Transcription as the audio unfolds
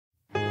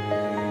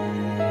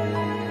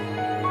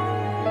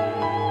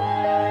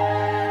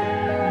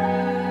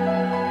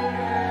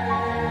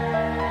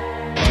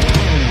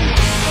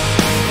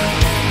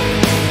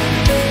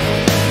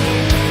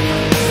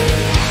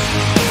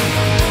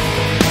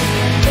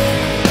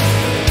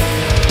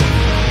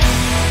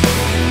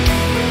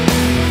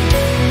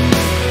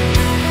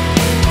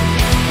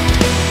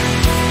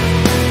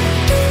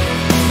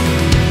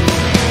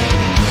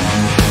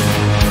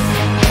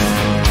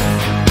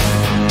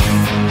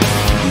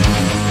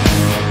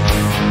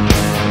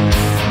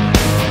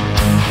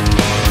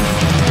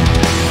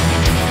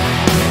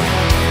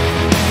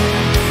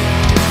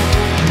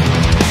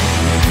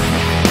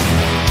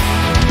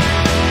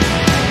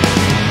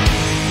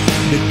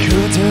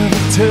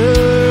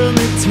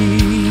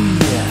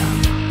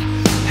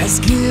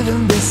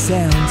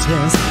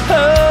sentence.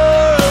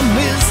 Her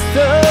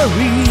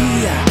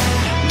mystery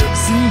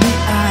looks in the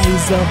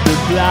eyes of the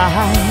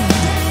blind,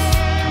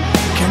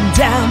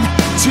 condemned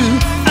to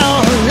a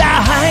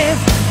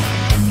life,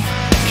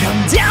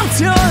 condemned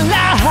to a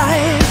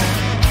life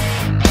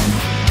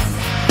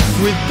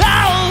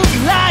without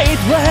light.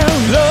 Where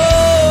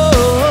love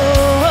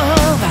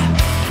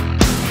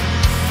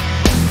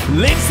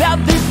lives at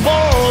the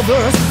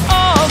borders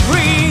of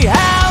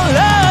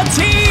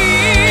reality.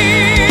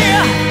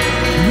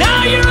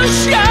 Now you're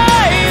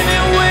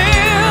shining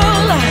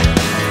wheel,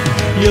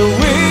 your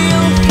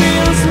wheel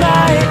fills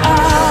my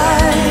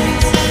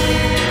eyes.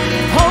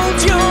 Hold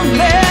your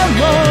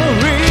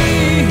memory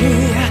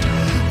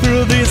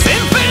through this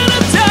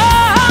infinite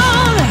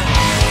dawn.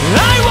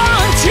 I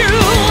want you,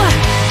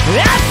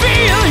 I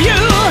feel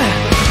you,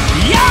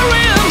 you're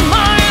in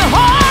my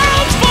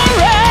heart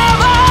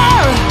forever.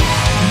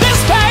 This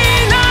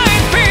pain I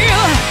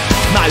feel,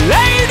 my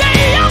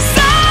lady of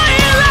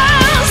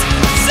silence,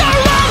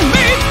 surround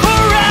me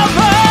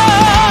forever.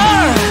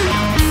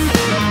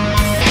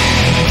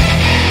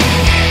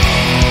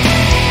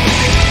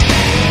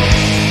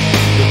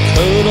 The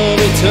code of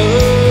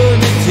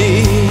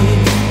eternity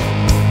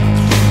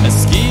has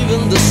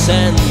given the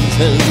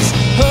sentence.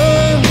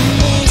 Her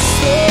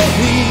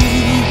mystery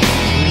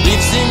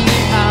lives in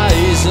the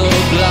eyes of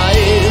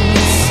blind,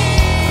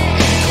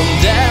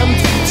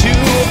 condemned to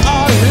a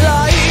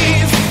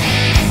life,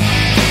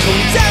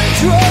 condemned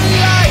to a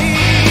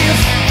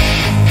life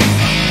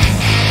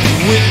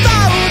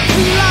without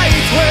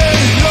light. Where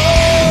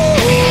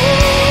love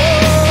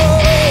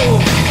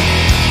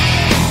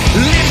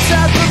lives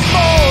at the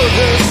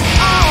borders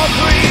of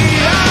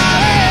reality.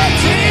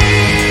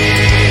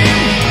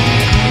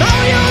 Now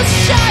you're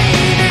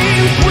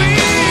shining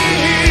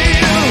wheel,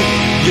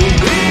 your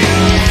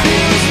wheel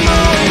fills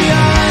my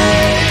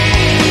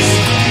eyes.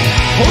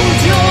 Hold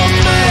your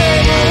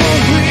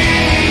memory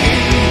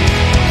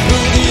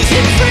through this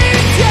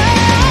infinite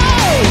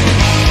day.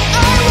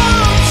 I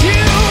want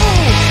you,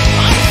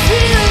 I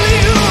feel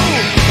you,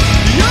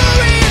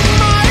 you're in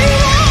my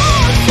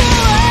heart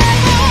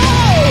forever.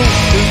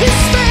 This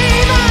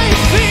pain I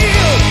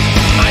feel,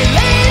 my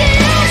lady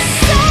of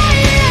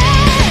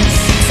silence,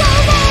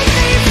 surround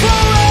me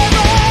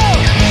forever.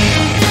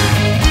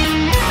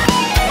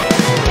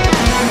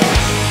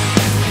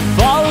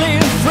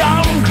 Falling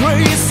from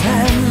grace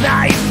and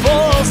night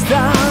falls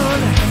down.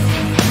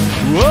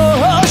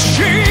 Oh,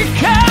 she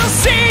can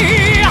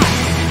see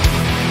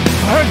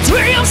her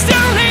dreams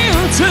turn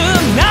into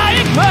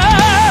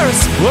nightmares.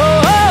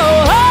 Whoa,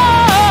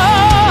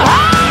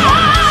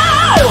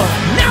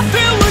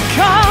 nothing will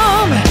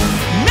come,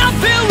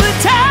 nothing will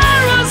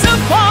tear us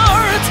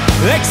apart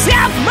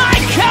except my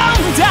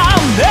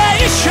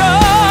condemnation.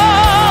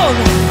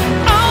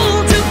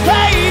 All the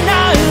pain I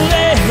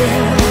live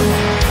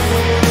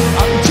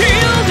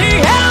until the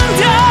end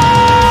of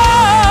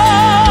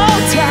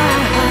time,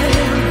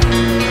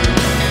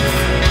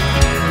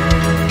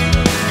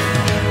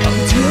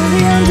 until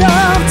the end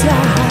of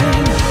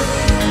time,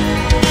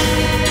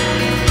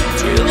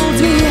 till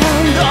the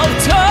end of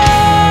time.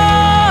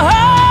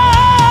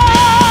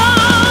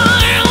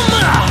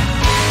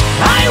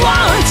 I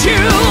want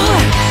you,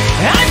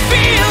 I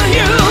feel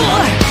you,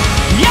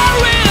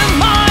 you're in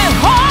my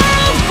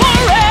heart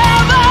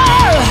forever.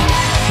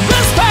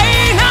 This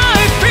pain I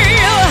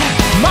feel,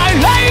 my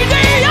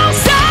lady of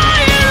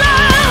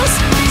silence,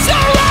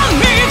 surround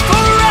me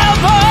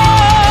forever.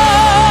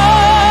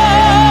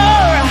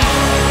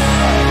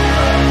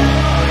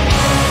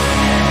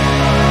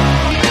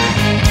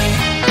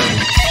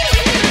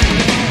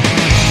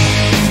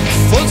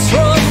 Falls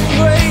from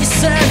grace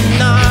and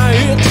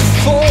night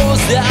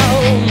falls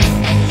down.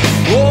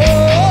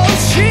 Oh,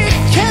 she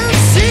can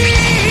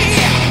see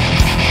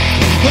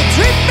her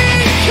dream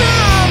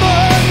become a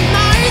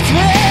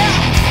nightmare.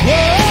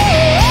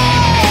 Whoa,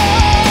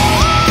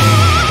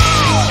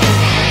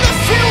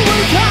 nothing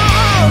will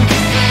come,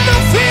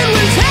 nothing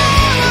will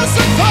tear us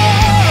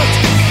apart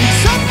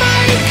except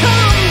my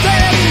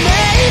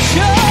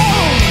condemnation.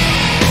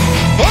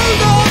 All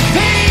the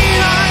pain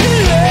I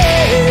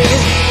live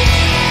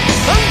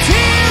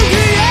until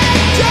the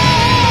end of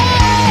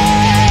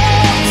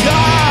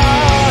time,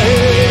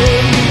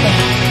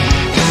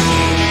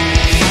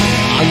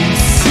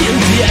 until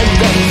the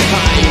end of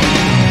time,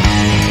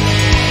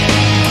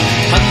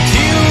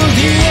 until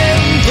the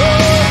end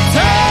of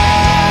time.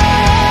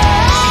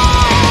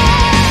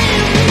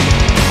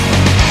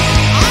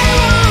 I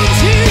want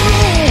you,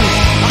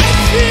 I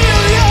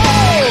feel you,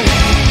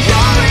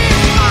 you're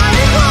in my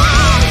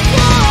heart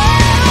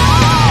forever.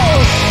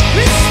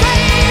 This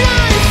pain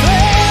I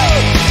feel,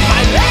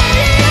 my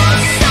lady of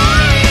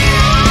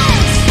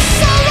silence,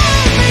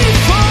 surround me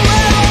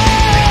forever.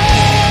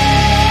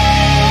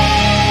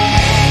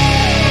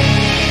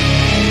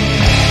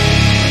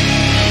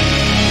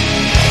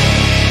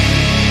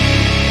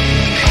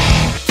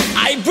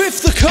 I breathe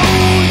the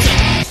cold,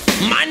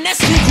 my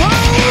nasty grow.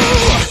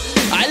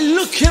 I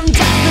look in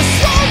darkness,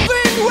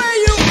 hoping where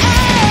you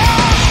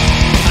are.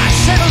 I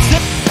shadows,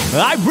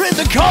 I breathe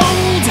the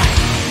cold,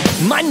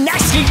 my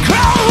nasty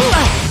crow.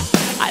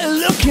 I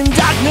look in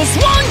darkness,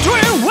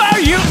 wondering where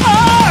you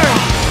are.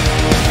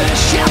 The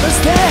shadows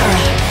there,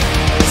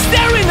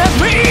 staring at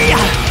me.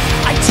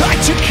 I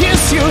tried to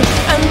kiss you,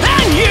 and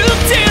then you